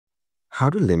How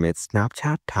to limit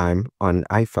Snapchat time on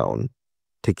iPhone.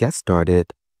 To get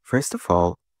started, first of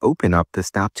all, open up the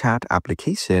Snapchat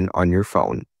application on your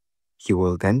phone. You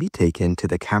will then be taken to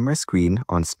the camera screen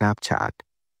on Snapchat.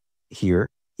 Here,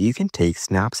 you can take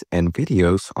snaps and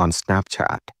videos on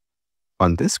Snapchat.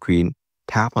 On this screen,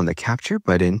 tap on the capture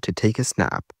button to take a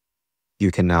snap.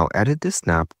 You can now edit the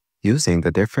snap using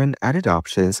the different edit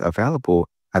options available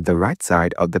at the right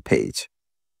side of the page.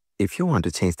 If you want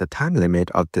to change the time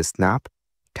limit of the snap,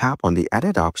 tap on the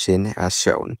edit option as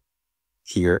shown.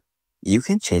 Here, you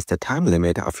can change the time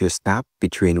limit of your snap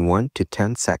between 1 to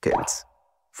 10 seconds.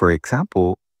 For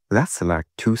example, let's select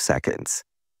 2 seconds.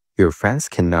 Your friends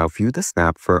can now view the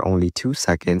snap for only 2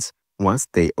 seconds once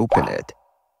they open it.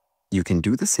 You can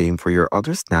do the same for your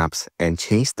other snaps and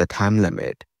change the time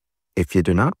limit. If you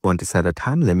do not want to set a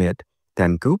time limit,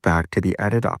 then go back to the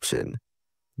edit option.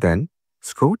 Then,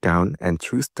 scroll down and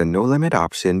choose the no limit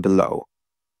option below.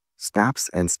 Snaps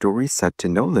and stories set to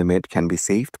no limit can be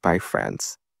saved by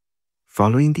friends.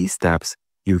 Following these steps,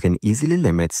 you can easily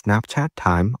limit Snapchat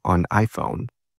time on iPhone.